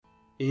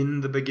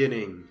In the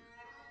beginning,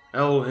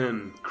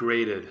 Elohim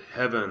created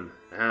heaven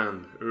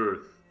and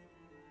earth.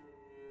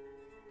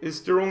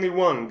 Is there only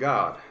one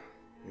God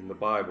in the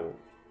Bible?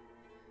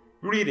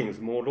 Greetings,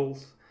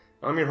 mortals.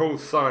 I'm your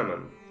host,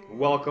 Simon.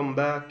 Welcome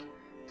back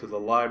to the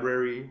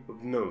Library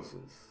of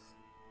Gnosis.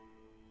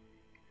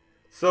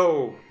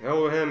 So,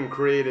 Elohim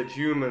created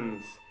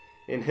humans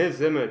in His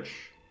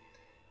image.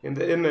 In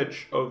the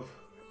image of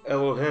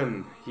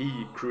Elohim,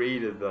 He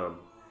created them.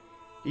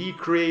 He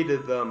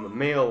created them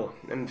male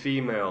and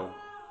female.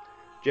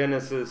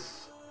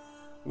 Genesis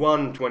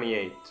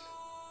 1:28.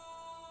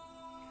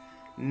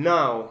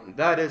 Now,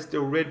 that is the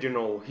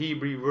original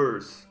Hebrew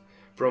verse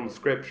from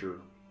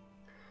Scripture.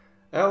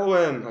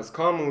 Elohim has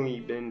commonly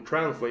been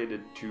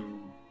translated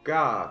to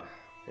God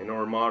in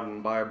our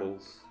modern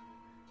Bibles.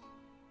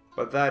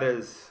 But that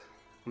is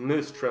a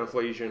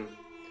mistranslation.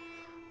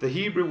 The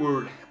Hebrew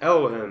word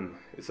Elohim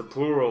is a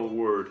plural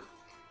word,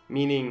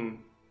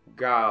 meaning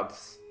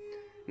gods,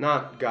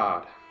 not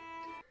God.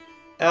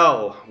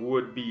 El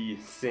would be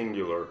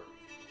singular.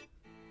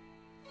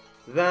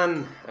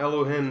 Then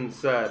Elohim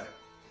said,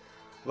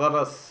 "Let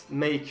us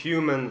make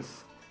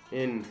humans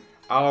in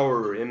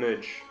our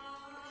image,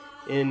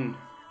 in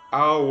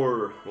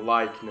our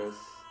likeness.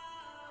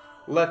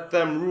 Let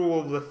them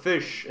rule the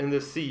fish in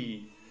the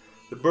sea,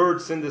 the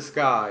birds in the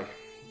sky,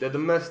 the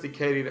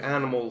domesticated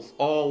animals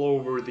all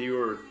over the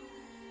earth,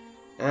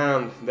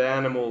 and the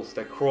animals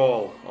that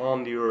crawl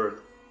on the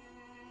earth."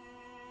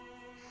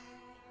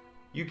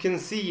 You can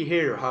see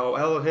here how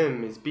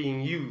Elohim is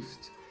being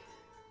used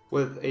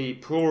with a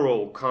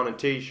plural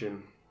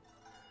connotation.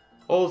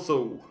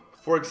 Also,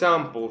 for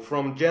example,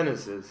 from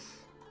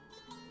Genesis,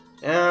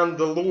 "And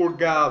the Lord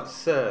God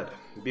said,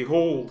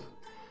 Behold,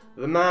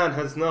 the man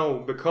has now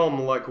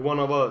become like one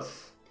of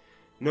us,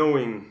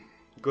 knowing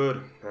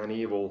good and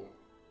evil."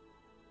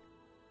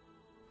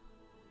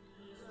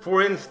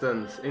 For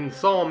instance, in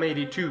Psalm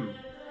 82,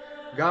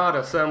 God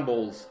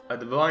assembles a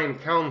divine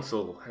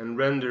council and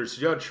renders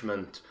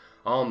judgment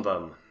on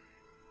them.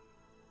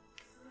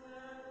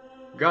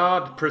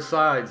 God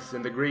presides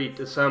in the great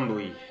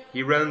assembly.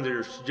 He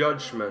renders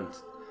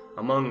judgment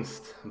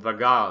amongst the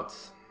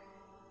gods.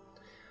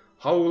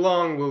 How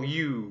long will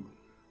you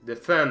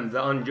defend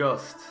the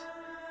unjust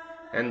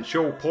and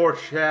show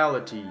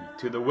partiality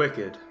to the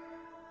wicked?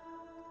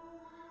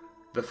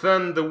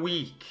 Defend the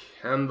weak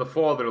and the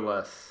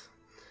fatherless.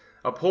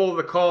 Uphold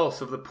the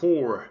cause of the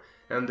poor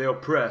and the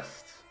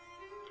oppressed.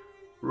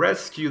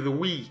 Rescue the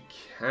weak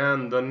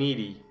and the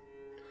needy.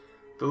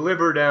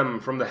 Deliver them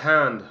from the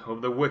hand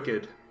of the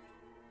wicked.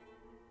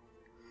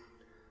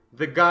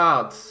 The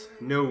gods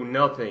know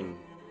nothing.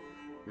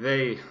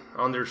 They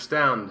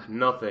understand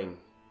nothing.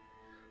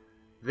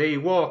 They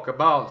walk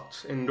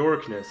about in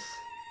darkness.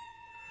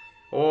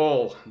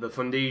 All the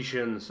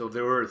foundations of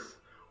the earth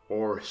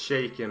are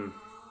shaken.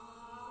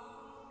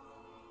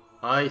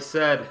 I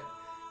said,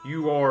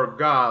 "You are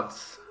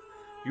gods.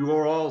 You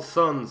are all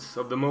sons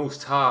of the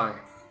Most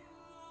High.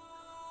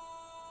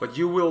 But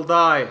you will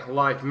die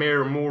like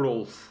mere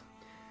mortals,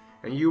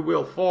 and you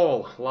will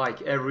fall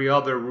like every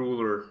other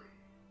ruler.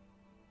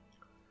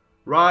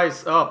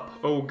 Rise up,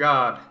 O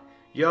God,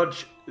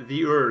 judge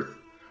the earth,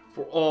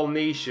 for all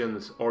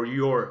nations are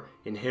your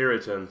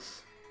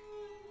inheritance."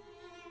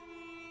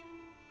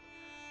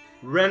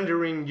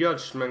 Rendering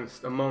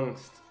judgments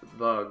amongst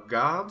the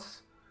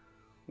gods?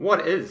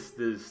 What is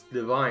this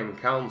divine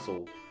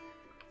council?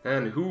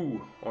 And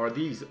who are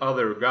these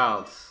other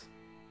gods?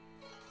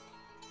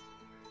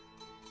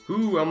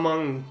 Who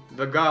among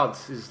the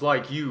gods is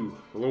like you,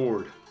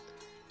 Lord?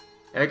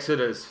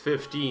 Exodus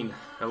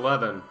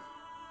 15:11.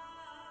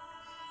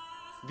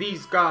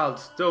 These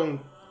gods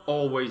don't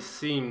always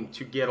seem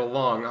to get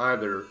along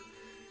either,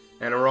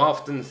 and are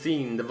often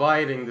seen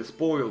dividing the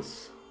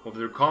spoils of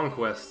their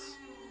conquests.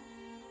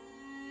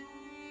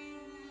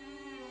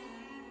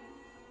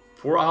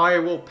 "For I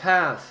will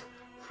pass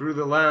through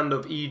the land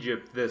of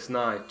Egypt this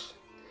night,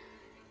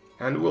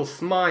 and will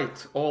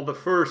smite all the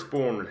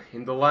firstborn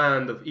in the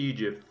land of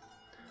Egypt,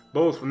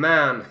 both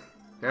man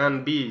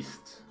and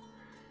beast,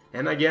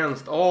 and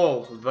against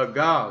all the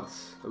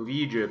gods of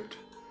Egypt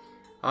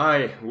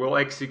I will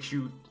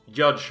execute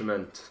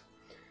judgment.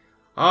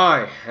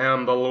 I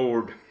am the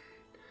Lord.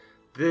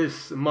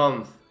 This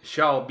month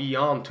shall be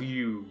unto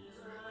you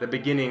the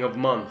beginning of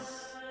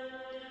months."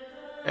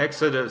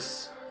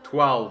 Exodus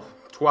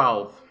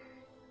 12:12.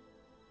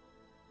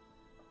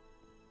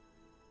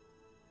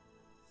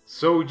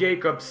 So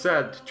Jacob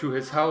said to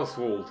his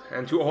household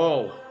and to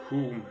all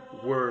whom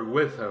were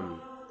with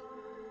him,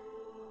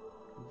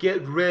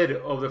 "Get rid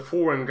of the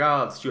foreign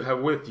gods you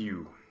have with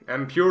you,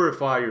 and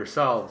purify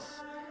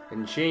yourselves,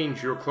 and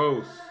change your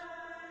clothes."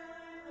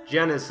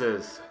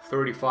 Genesis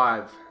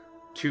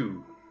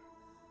 35:2.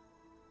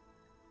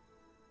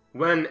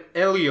 When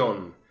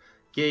Elion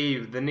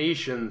gave the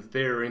nations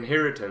their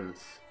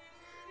inheritance,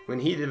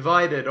 when he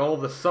divided all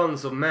the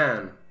sons of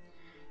man,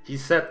 he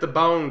set the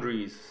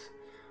boundaries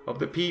of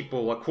the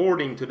people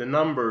according to the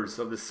numbers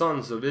of the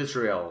sons of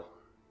Israel.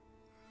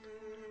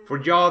 For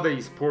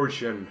Yahweh's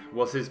portion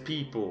was his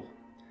people,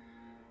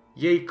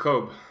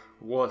 Jacob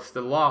was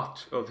the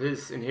lot of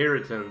his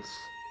inheritance.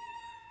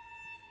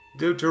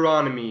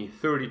 Deuteronomy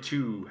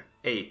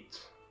 32:8.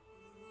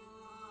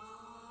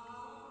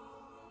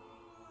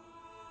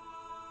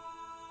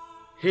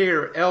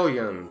 Here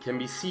Elion can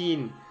be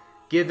seen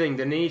giving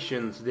the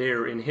nations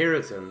their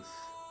inheritance,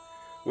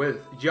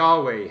 with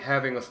Yahweh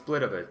having a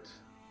split of it.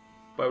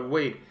 But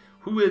wait,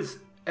 who is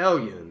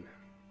Elion?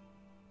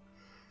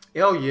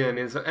 Elion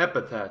is an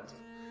epithet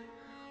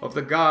of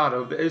the God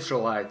of the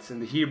Israelites in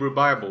the Hebrew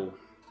Bible.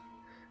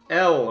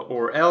 El,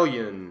 or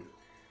Elion,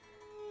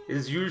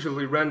 is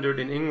usually rendered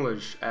in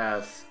English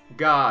as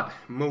God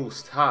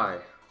Most High.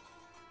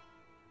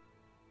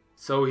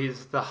 So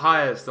he's the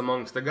highest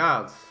amongst the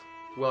gods.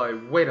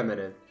 Well, wait a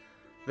minute.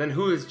 Then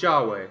who is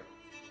Yahweh?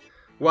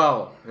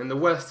 Well, in the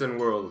Western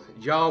world,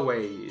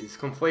 Yahweh is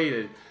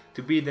conflated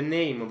to be the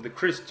name of the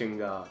Christian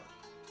God.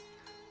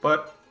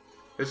 But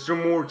is there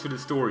more to the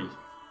story?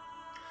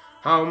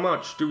 How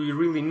much do we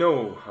really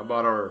know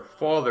about our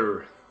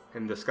Father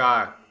in the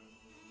sky?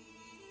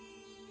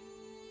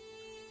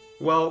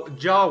 Well,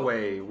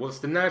 Yahweh was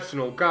the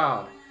national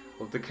God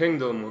of the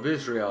kingdom of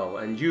Israel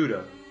and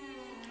Judah.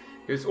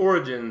 His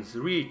origins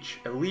reach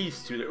at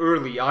least to the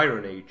early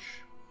Iron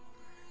Age.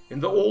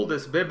 In the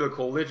oldest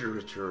biblical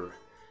literature,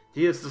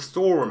 he is the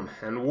storm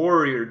and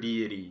warrior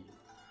deity,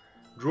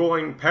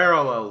 drawing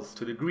parallels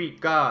to the Greek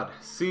god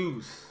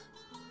Zeus,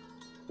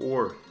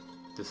 or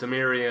the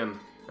Sumerian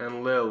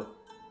Enlil.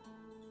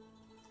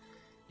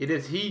 It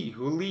is he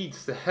who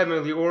leads the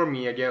heavenly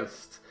army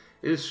against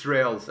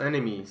Israel's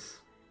enemies.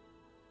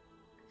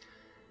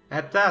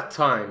 At that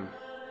time,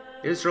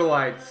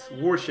 Israelites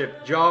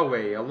worshipped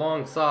Yahweh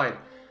alongside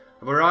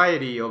a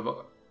variety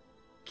of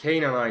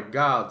Canaanite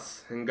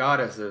gods and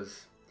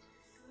goddesses,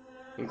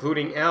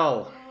 including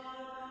El,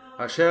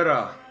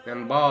 Asherah,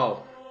 and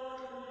Baal.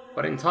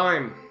 But in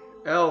time,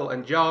 El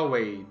and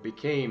Yahweh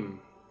became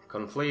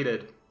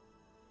conflated.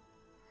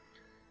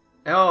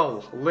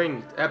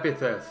 El-linked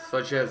epithets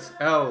such as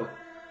El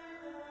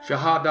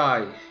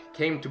Shaddai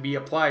came to be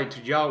applied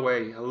to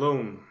Yahweh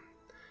alone,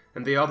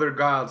 and the other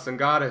gods and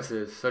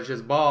goddesses such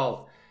as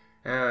Baal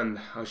and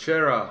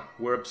Asherah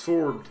were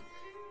absorbed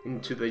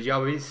into the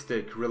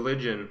Yahwistic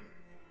religion.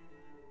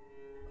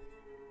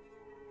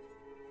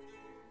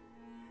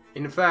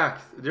 In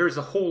fact, there is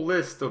a whole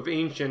list of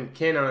ancient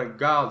Canaanite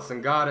gods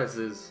and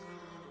goddesses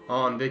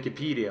on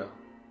Wikipedia.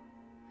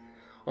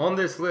 On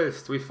this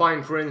list we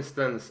find, for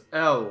instance,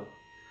 El,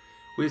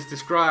 who is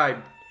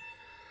described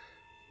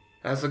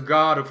as a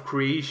god of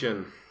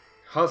creation,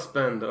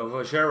 husband of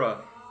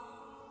Asherah.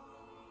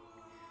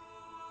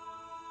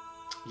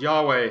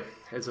 Yahweh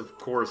is of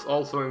course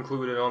also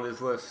included on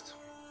this list.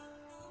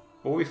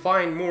 But we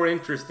find more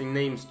interesting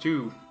names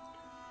too.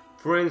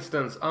 For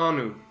instance,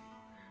 Anu,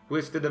 who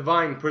is the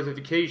divine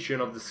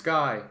personification of the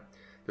sky,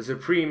 the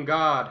supreme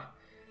god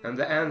and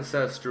the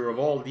ancestor of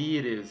all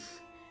deities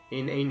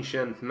in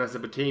ancient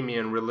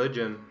Mesopotamian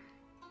religion.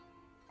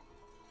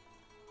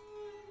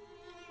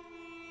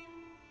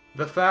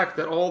 The fact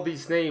that all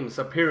these names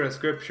appear in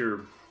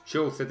scripture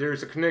shows that there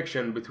is a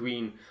connection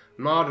between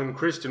modern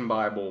Christian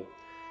Bible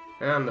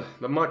and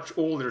the much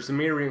older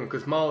Sumerian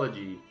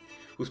cosmology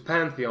whose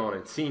pantheon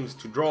it seems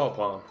to draw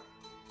upon.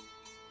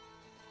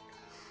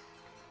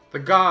 The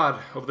God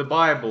of the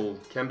Bible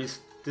can be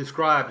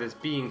described as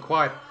being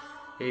quite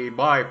a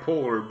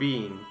bipolar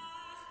being.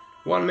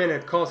 One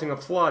minute causing a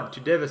flood to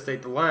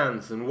devastate the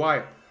lands and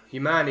wipe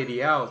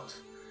humanity out,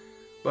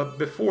 but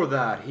before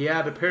that he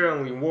had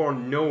apparently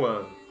warned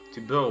Noah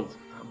to build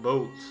a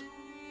boat.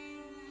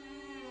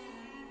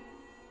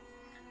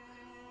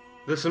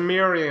 The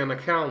Sumerian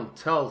account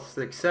tells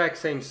the exact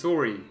same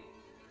story,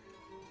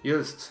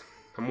 just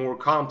a more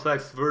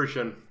complex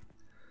version.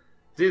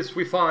 This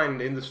we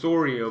find in the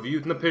story of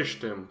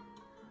Utnapishtim.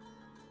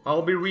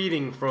 I'll be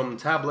reading from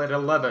Tablet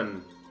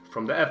 11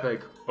 from the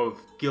Epic of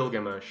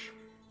Gilgamesh.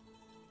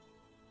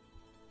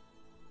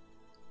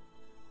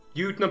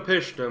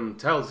 Utnapishtim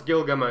tells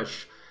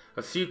Gilgamesh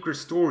a secret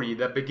story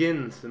that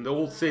begins in the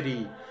old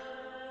city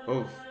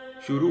of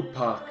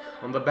Shuruppak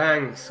on the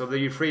banks of the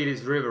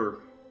Euphrates River.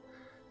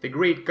 The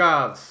great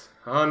gods,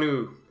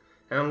 Anu,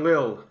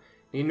 Enlil,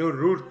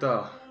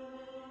 Ninurta,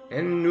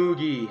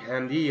 Ennugi,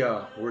 and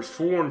Ea were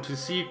sworn to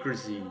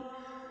secrecy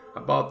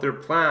about their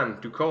plan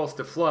to cause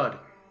the flood.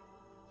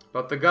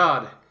 But the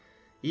god,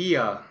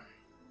 Ea,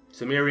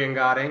 Sumerian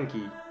god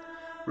Enki,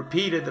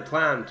 repeated the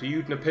plan to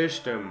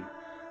Utnapishtim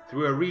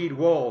through a reed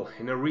wall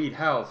in a reed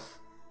house.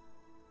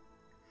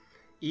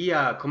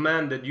 Ea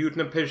commanded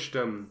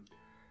Utnapishtim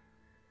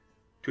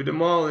to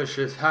demolish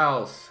his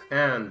house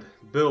and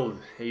build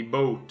a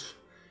boat,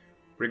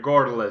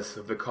 regardless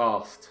of the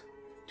cost,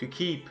 to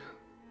keep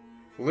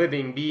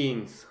living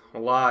beings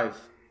alive.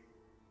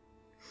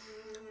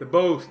 The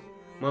boat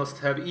must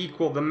have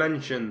equal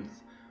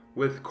dimensions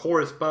with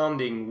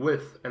corresponding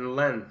width and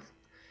length,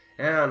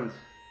 and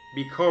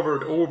be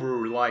covered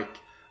over like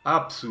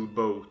Apsu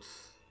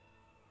boats.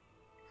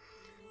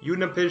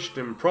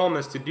 Utnapishtim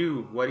promised to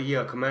do what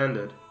Ea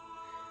commanded.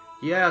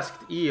 He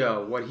asked Ea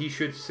what he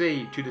should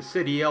say to the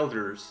city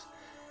elders,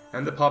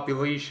 and the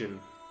population.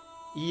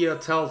 Ea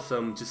tells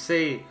them to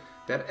say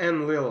that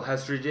Enlil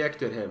has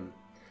rejected him,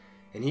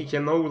 and he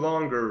can no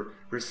longer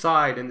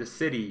reside in the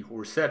city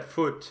or set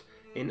foot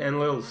in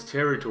Enlil's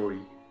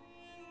territory.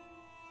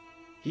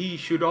 He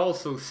should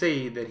also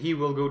say that he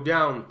will go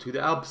down to the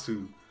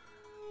Absu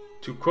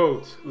to,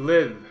 quote,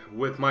 live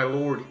with my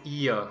lord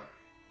Ea.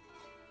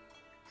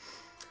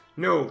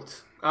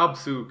 Note,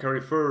 Absu can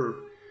refer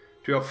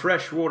to a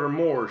freshwater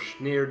marsh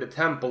near the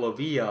temple of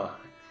Ea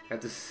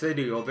at the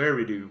city of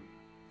Eridu.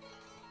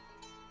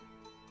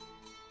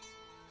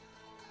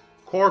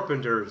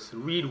 Carpenters,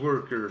 reed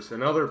workers,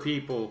 and other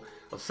people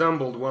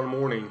assembled one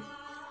morning.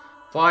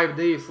 5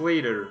 days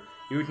later,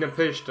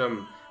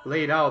 Utnapishtim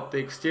laid out the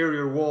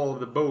exterior wall of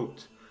the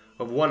boat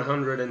of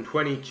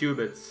 120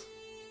 cubits.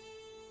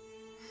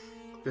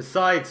 The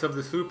sides of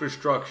the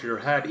superstructure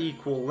had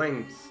equal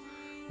lengths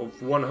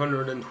of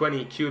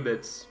 120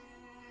 cubits.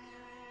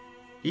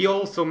 He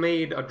also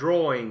made a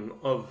drawing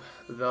of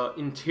the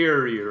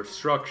interior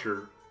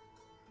structure.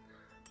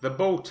 The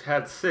boat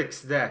had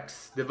 6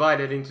 decks,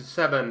 divided into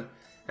 7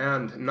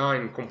 and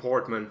 9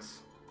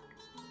 compartments.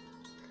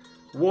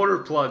 Water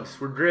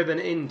plugs were driven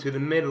into the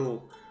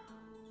middle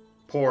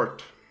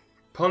part.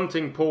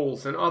 Punting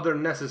poles and other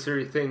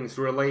necessary things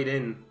were laid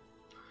in.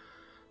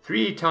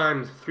 3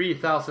 times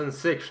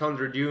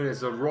 3,600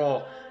 units of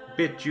raw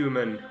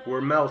bitumen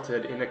were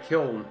melted in a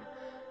kiln,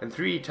 and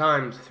 3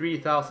 times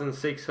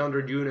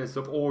 3,600 units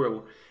of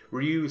oil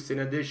were used in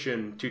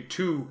addition to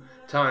 2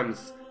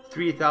 times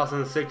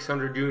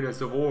 3,600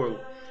 units of oil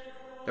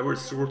that were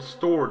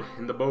stored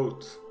in the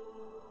boat.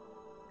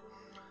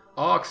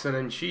 Oxen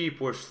and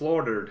sheep were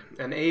slaughtered,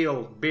 and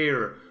ale,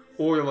 beer,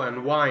 oil,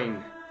 and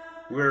wine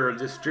were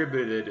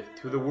distributed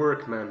to the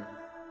workmen,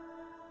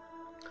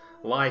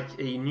 like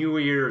a New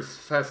Year's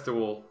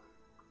festival.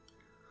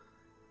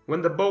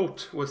 When the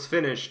boat was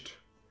finished,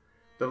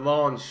 the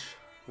launch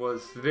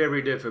was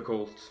very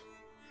difficult.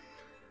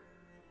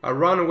 A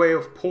runway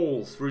of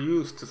poles were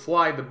used to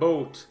slide the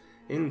boat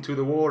into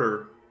the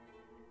water.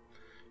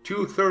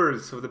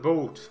 2/3 of the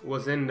boat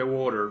was in the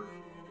water.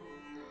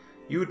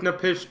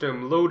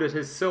 Utnapishtim loaded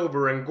his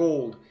silver and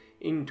gold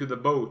into the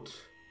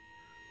boat.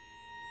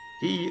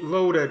 He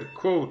loaded,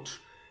 quote,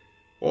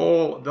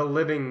 all the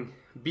living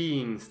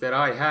beings that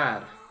I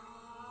had,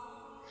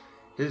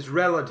 his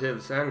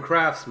relatives and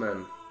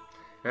craftsmen,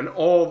 and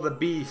all the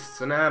beasts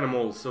and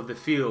animals of the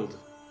field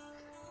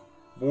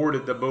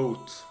boarded the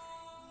boat.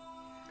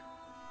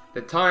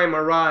 The time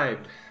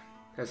arrived,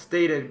 as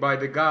stated by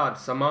the god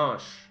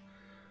Samash,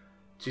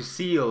 to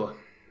seal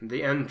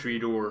the entry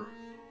door.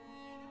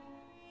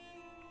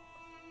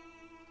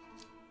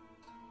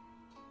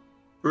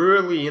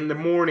 Early in the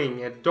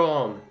morning at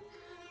dawn,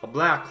 a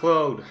black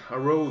cloud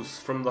arose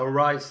from the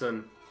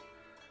horizon.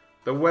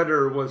 The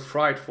weather was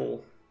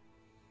frightful.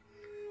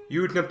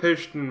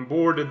 Utnapishtim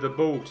boarded the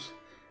boat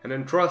and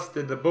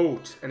entrusted the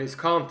boat and its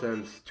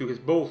contents to his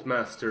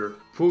boatmaster,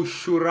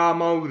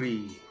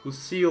 Pushuramauri, who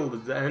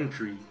sealed the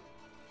entry.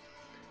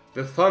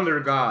 The thunder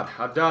god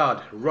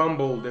Adad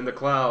rumbled in the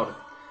cloud,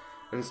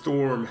 and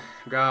storm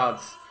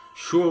gods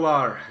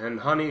Shular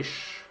and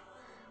Hanish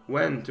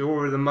went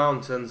over the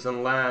mountains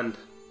and land.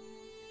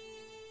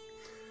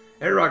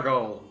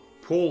 Eragal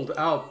pulled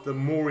out the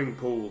mooring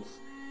poles,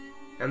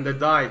 and the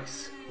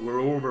dikes were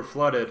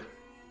overflooded.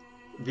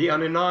 The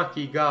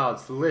Anunnaki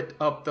gods lit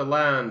up the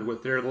land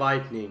with their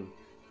lightning.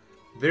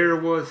 There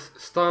was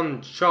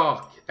stunned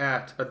shock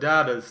at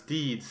Adada's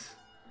deeds,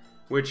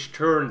 which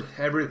turned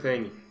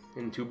everything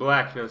into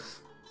blackness.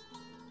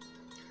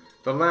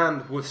 The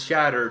land was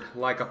shattered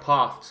like a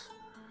pot.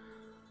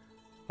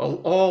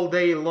 All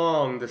day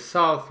long the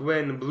south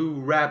wind blew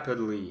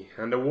rapidly,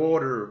 and the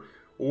water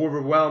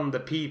overwhelmed the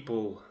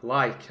people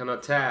like an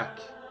attack.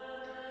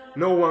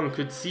 No one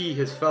could see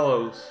his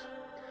fellows.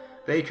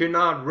 They could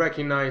not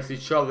recognize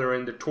each other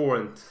in the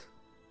torrent.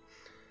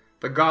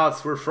 The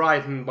gods were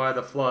frightened by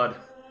the flood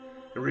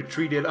and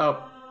retreated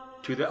up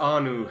to the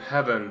Anu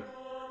heaven.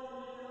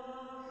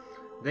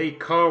 They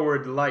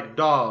cowered like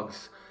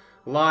dogs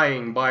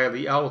lying by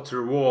the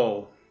outer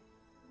wall.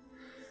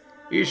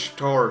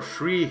 Ishtar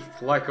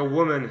shrieked like a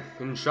woman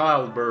in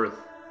childbirth.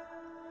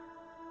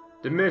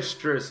 The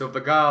mistress of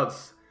the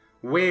gods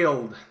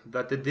wailed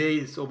that the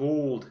days of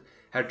old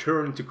had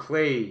turned to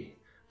clay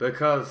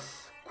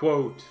because,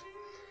 quote,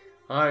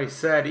 I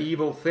said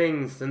evil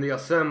things in the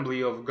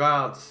assembly of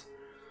gods,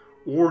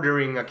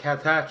 ordering a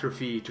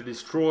catastrophe to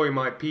destroy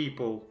my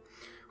people,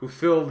 who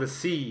fill the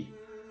sea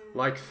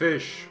like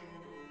fish.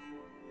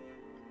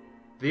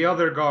 The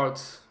other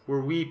gods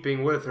were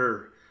weeping with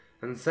her,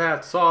 and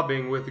sat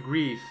sobbing with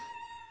grief,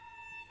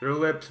 their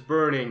lips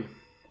burning,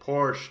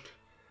 parched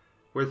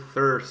with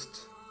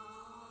thirst.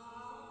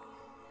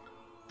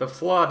 The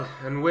flood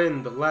and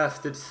wind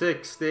lasted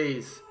 6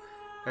 days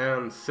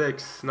and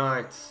 6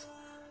 nights,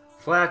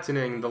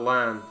 flattening the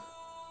land.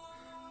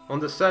 On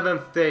the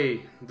 7th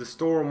day, the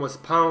storm was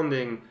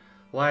pounding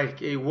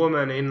like a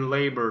woman in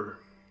labor.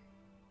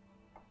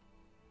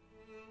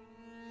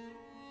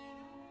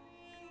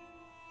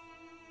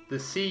 The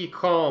sea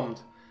calmed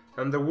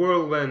and the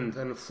whirlwind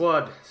and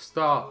flood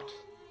stopped.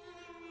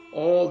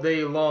 All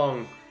day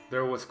long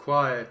there was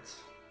quiet.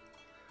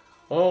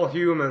 All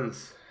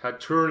humans had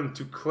turned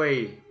to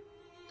clay.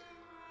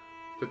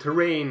 The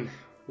terrain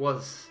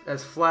was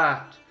as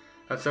flat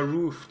as a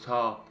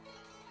rooftop.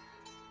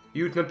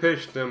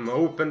 Utnapishtim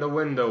opened a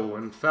window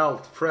and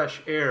felt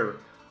fresh air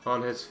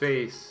on his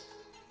face.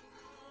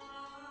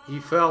 He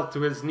fell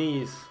to his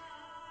knees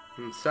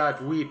and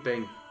sat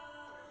weeping,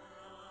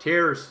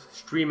 tears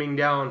streaming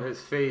down his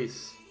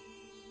face.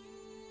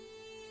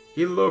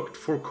 He looked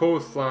for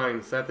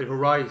coastlines at the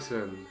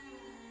horizon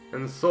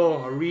and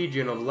saw a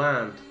region of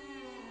land.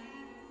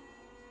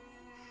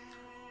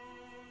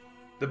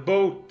 The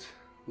boat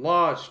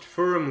lodged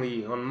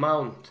firmly on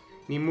Mount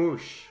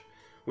Nimush,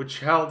 which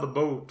held the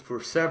boat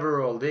for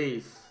several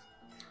days,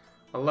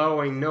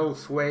 allowing no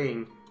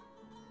swaying.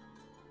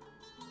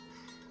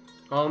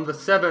 On the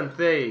seventh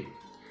day,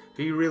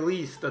 he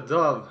released a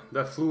dove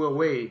that flew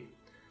away,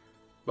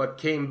 but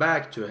came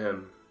back to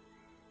him.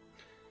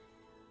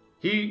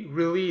 He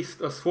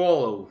released a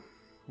swallow,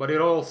 but it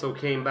also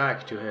came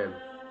back to him.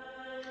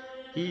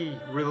 He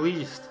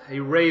released a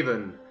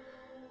raven,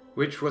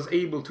 which was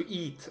able to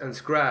eat and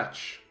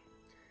scratch,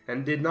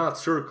 and did not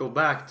circle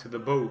back to the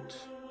boat.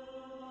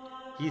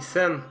 He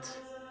sent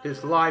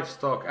his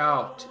livestock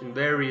out in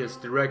various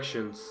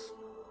directions.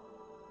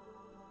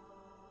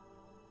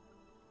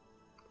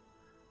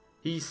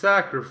 He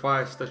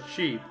sacrificed a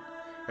sheep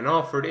and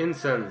offered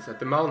incense at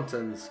the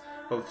mountains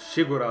of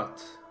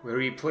Shigurat, where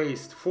he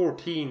placed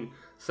 14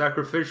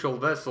 sacrificial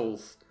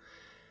vessels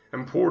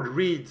and poured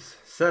reeds,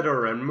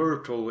 cedar and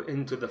myrtle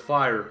into the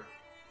fire.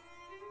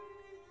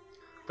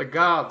 The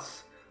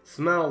gods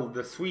smelled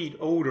the sweet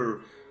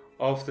odor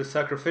of the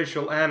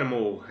sacrificial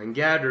animal and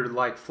gathered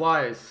like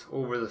flies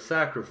over the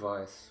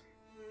sacrifice.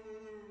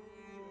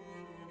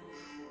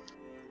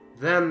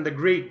 Then the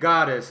great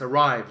goddess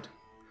arrived,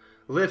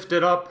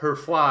 lifted up her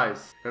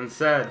flies, and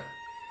said,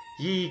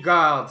 "Ye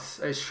gods,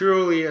 as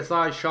surely as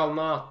I shall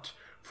not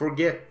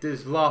forget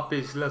this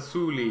lapis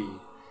lazuli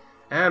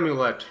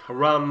amulet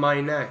around my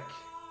neck,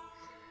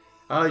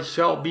 I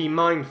shall be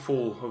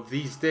mindful of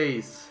these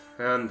days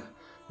and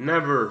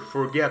never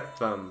forget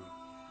them.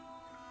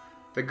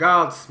 The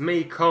gods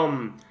may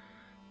come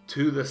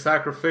to the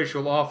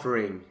sacrificial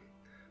offering,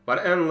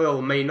 but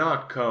Enlil may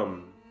not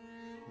come,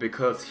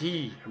 because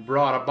he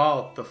brought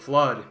about the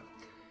flood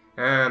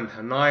and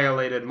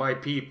annihilated my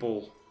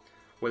people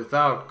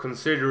without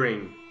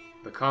considering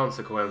the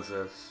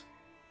consequences."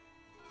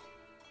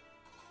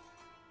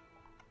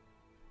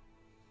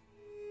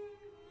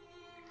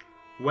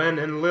 When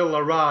Enlil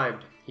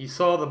arrived, he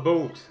saw the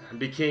boat and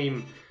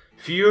became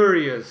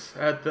furious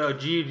at the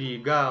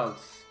Ajiri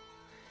gods.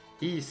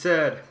 He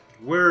said,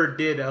 "Where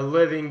did a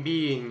living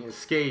being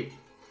escape?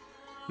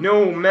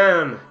 No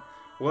man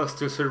was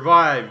to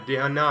survive the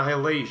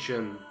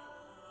annihilation."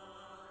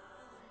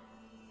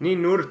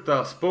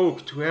 Ninurta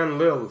spoke to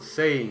Enlil,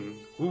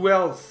 saying, "Who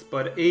else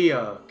but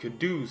Ea could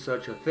do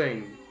such a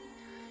thing?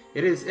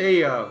 It is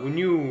Ea who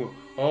knew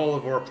all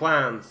of our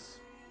plans."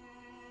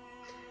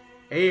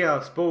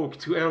 Ea spoke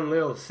to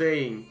Enlil,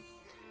 saying,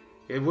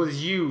 "It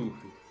was you,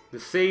 the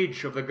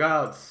sage of the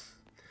gods.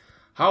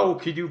 How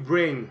could you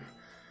bring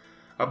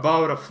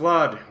about a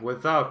flood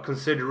without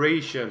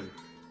consideration?"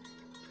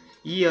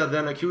 Ea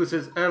then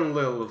accuses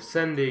Enlil of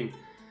sending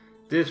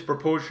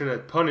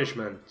disproportionate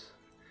punishment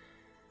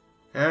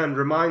and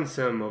reminds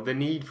him of the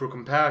need for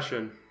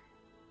compassion.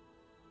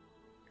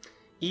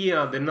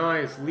 Ea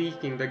denies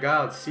leaking the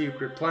god's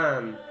secret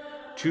plan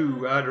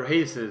to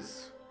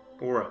Adrahasis,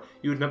 or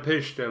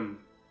Utnapishtim,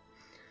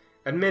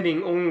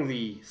 admitting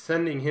only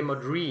sending him a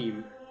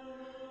dream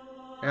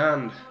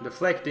and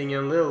deflecting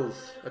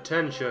Enlil's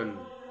attention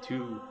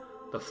to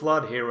the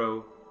flood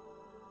hero.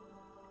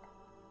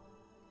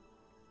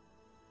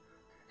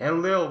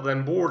 Enlil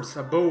then boards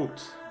a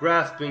boat,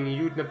 grasping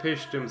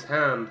Utnapishtim's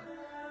hand,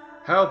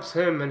 helps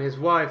him and his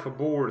wife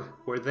aboard,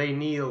 where they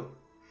kneel.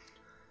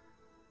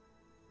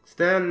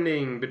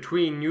 Standing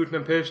between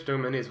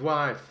Utnapishtim and his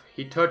wife,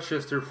 he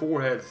touches their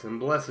foreheads and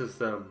blesses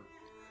them.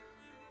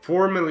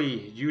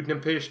 Formerly,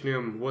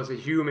 Utnapishtim was a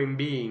human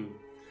being,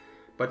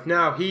 but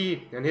now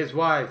he and his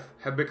wife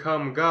have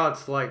become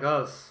gods like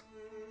us.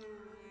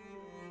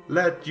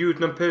 Let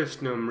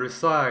Utnapishtim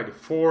reside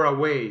far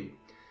away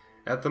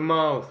at the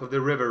mouth of the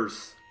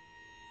rivers.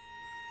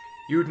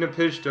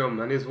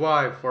 Utnapishtim and his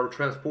wife are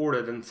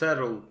transported and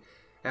settled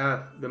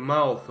at the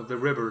mouth of the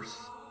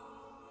rivers.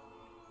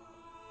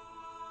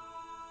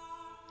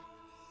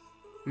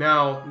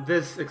 Now,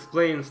 this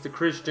explains the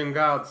Christian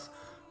God's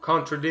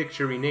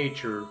contradictory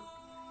nature,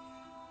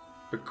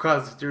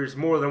 because there is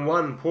more than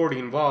one party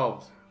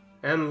involved: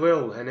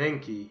 Enlil and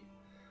Enki,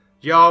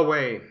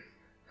 Yahweh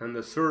and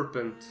the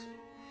serpent.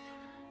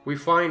 We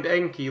find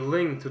Enki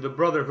linked to the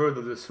Brotherhood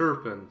of the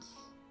Serpent,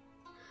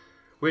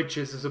 which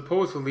is a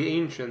supposedly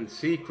ancient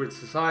secret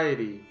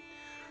society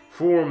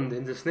formed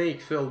in the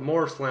snake-filled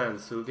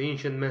marshlands of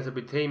ancient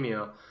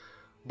Mesopotamia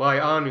by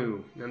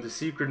Anu, and the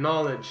secret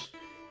knowledge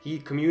he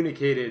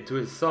communicated to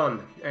his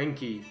son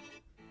Enki.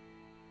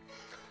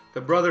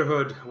 The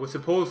Brotherhood was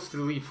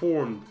supposedly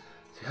formed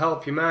to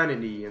help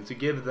humanity and to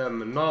give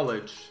them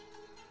knowledge,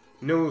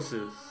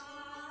 gnosis.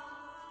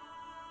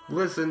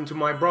 Listen to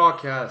my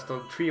broadcast on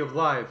the Tree of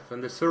Life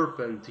and the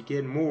Serpent to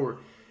get more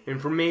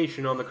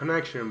information on the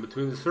connection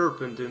between the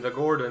serpent in the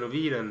Garden of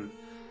Eden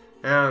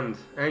and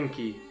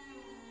Enki.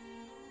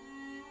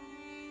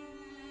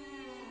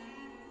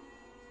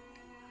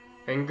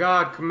 And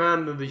God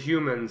commanded the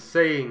humans,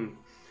 saying,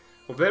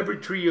 "Of every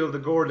tree of the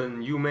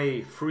garden you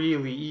may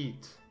freely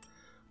eat,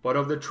 but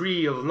of the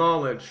tree of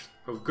knowledge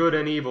of good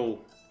and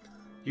evil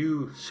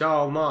you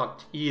shall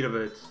not eat of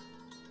it.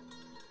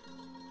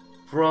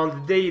 For on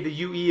the day that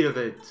you eat of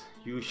it,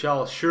 you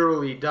shall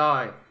surely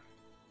die."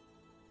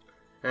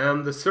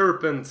 And the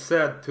serpent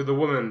said to the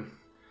woman,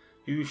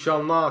 "You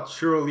shall not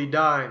surely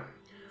die,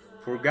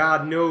 for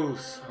God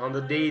knows on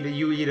the day that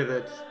you eat of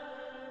it,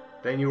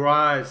 then your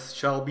eyes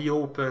shall be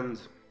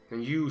opened,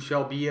 and you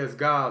shall be as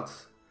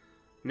gods,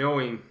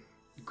 knowing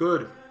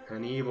good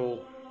and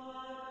evil."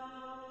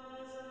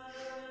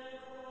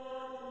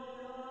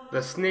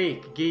 The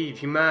snake gave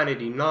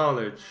humanity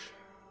knowledge,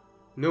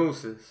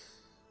 gnosis.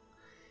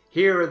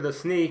 Here the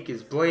snake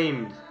is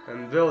blamed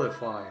and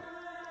vilified.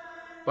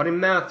 But in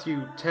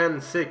Matthew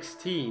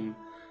 10:16,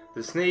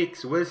 the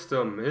snake's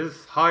wisdom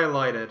is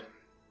highlighted.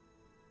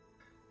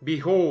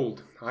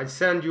 "Behold, I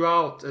send you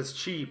out as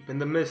sheep in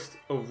the midst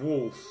of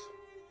wolves.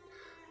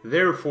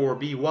 Therefore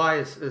be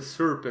wise as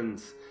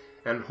serpents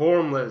and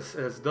harmless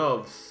as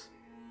doves."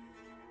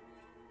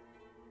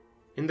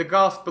 In the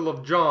Gospel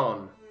of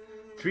John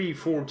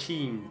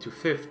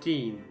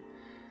 3:14-15,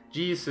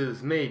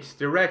 Jesus makes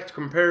direct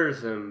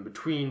comparison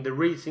between the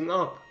raising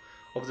up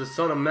of the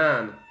Son of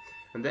Man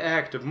and the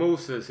act of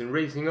Moses in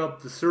raising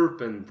up the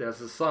serpent as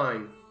a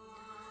sign,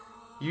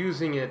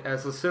 using it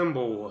as a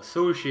symbol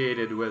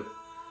associated with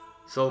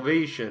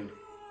salvation.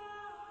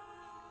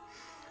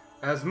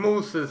 As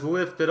Moses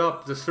lifted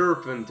up the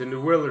serpent in the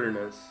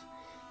wilderness,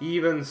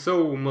 even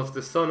so must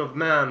the Son of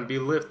Man be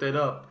lifted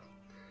up,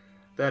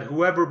 that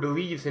whoever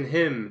believes in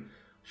him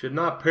should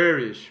not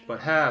perish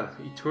but have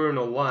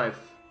eternal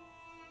life.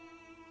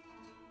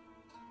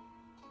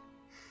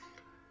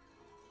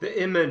 The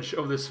image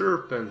of the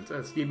serpent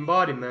as the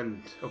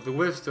embodiment of the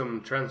wisdom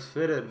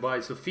transmitted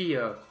by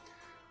Sophia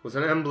was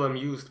an emblem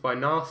used by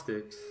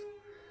Gnostics,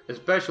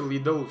 especially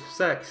those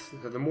sects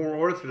that the more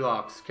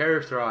orthodox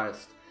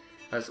characterized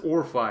as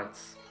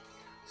Orphites,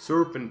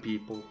 serpent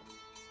people.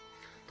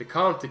 The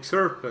Kantic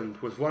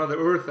serpent was one of the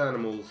earth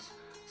animals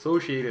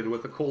associated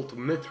with the cult of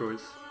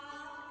Mithras.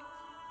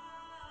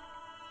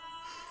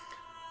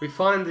 We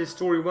find this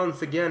story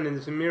once again in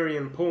the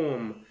Sumerian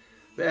poem,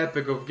 the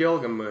Epic of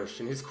Gilgamesh,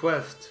 in his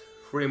quest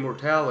for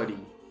immortality.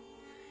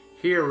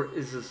 Here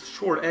is a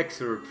short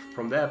excerpt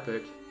from the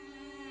epic.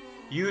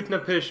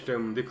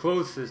 Utnapishtim, the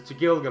closest to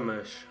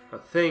Gilgamesh, a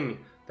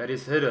thing that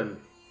is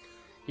hidden.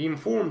 He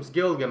informs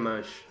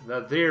Gilgamesh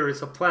that there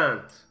is a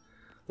plant,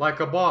 like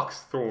a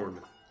box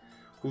thorn,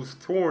 whose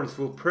thorns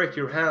will prick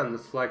your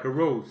hands like a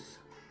rose.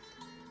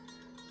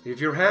 If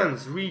your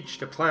hands reach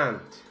the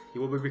plant, you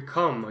will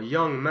become a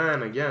young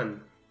man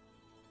again.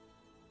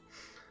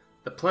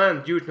 The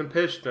plant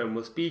Utnapishtim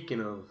was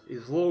speaking of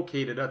is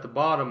located at the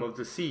bottom of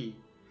the sea,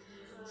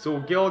 so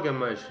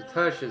Gilgamesh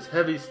attaches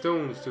heavy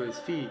stones to his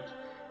feet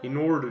in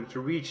order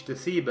to reach the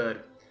seabed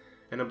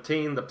and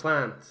obtain the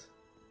plant.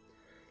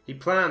 He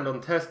planned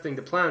on testing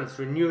the plant's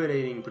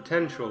rejuvenating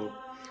potential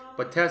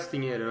by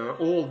testing it on an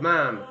old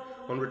man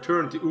on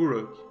return to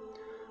Uruk,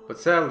 but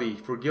sadly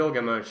for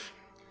Gilgamesh,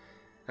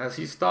 as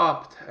he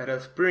stopped at a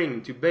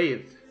spring to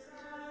bathe,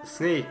 the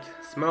snake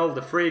smelled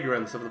the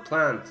fragrance of the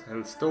plant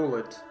and stole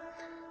it,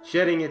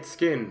 shedding its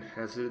skin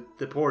as it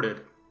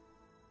departed.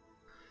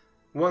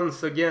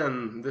 Once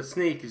again, the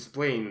snake is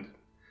blamed.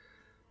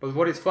 But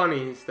what is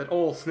funny is that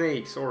all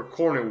snakes are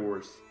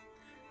carnivores.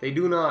 They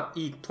do not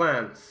eat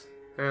plants.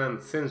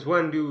 And since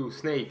when do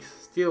snakes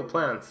steal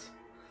plants?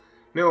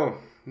 No,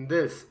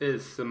 this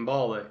is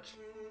symbolic.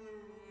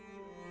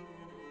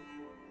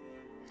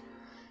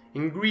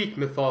 In Greek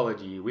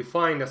mythology, we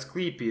find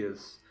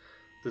Asclepius,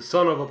 the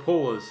son of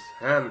Apollos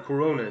and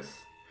Coronis,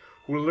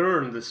 who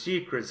learned the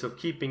secrets of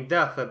keeping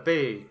death at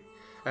bay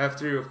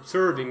after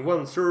observing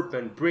one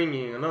serpent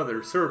bringing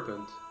another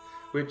serpent,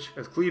 which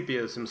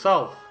Asclepius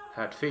himself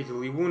had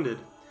fatally wounded,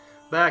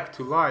 back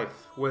to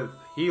life with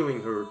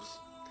healing herbs.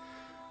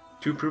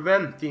 To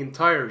prevent the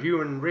entire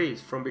human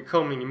race from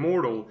becoming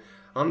immortal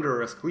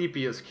under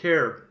Asclepius'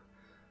 care,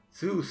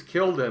 Zeus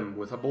killed him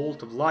with a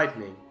bolt of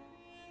lightning.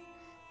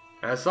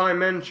 As I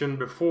mentioned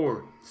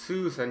before,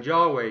 Zeus and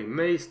Yahweh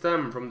may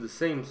stem from the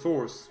same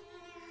source,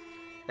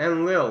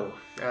 Enlil,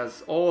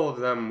 as all of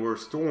them were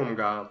storm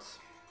gods.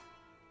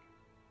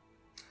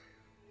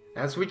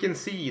 As we can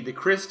see, the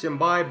Christian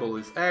Bible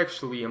is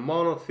actually a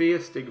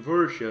monotheistic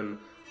version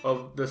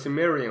of the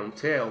Sumerian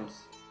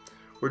tales,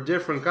 where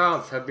different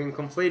gods have been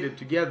conflated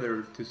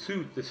together to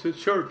suit the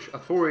church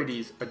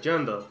authorities'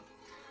 agenda.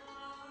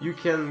 You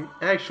can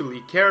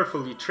actually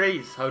carefully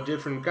trace how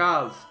different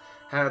gods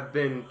have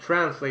been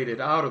translated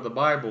out of the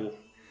Bible.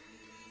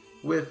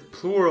 with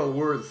plural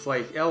words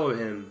like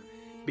Elohim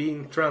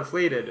being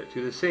translated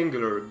to the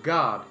singular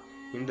God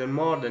in the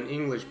modern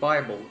English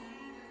Bible.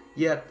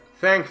 Yet,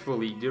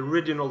 thankfully, the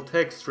original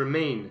texts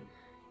remain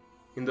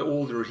in the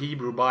older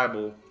Hebrew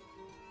Bible.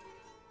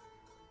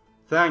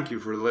 Thank you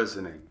for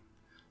listening.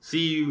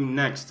 See you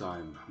next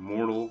time,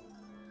 mortal.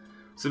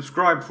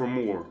 Subscribe for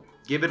more,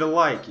 give it a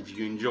like if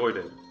you enjoyed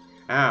it,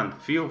 and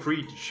feel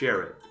free to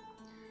share it.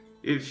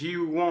 If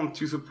you want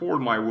to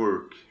support my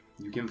work,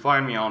 you can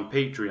find me on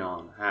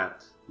Patreon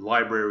at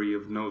Library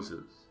of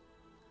Gnosis.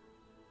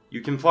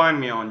 You can find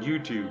me on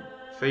YouTube,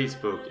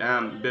 Facebook,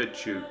 and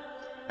BitChute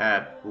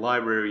at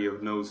Library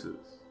of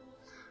Gnosis.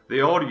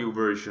 The audio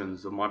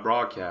versions of my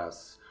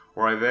broadcasts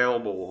are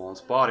available on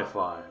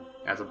Spotify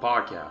as a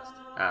podcast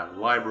at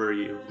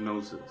Library of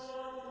Gnosis.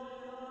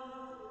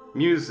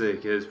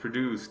 Music is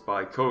produced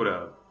by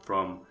Coda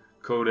from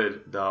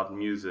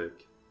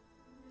coded.music.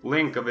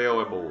 Link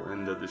available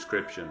in the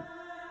description.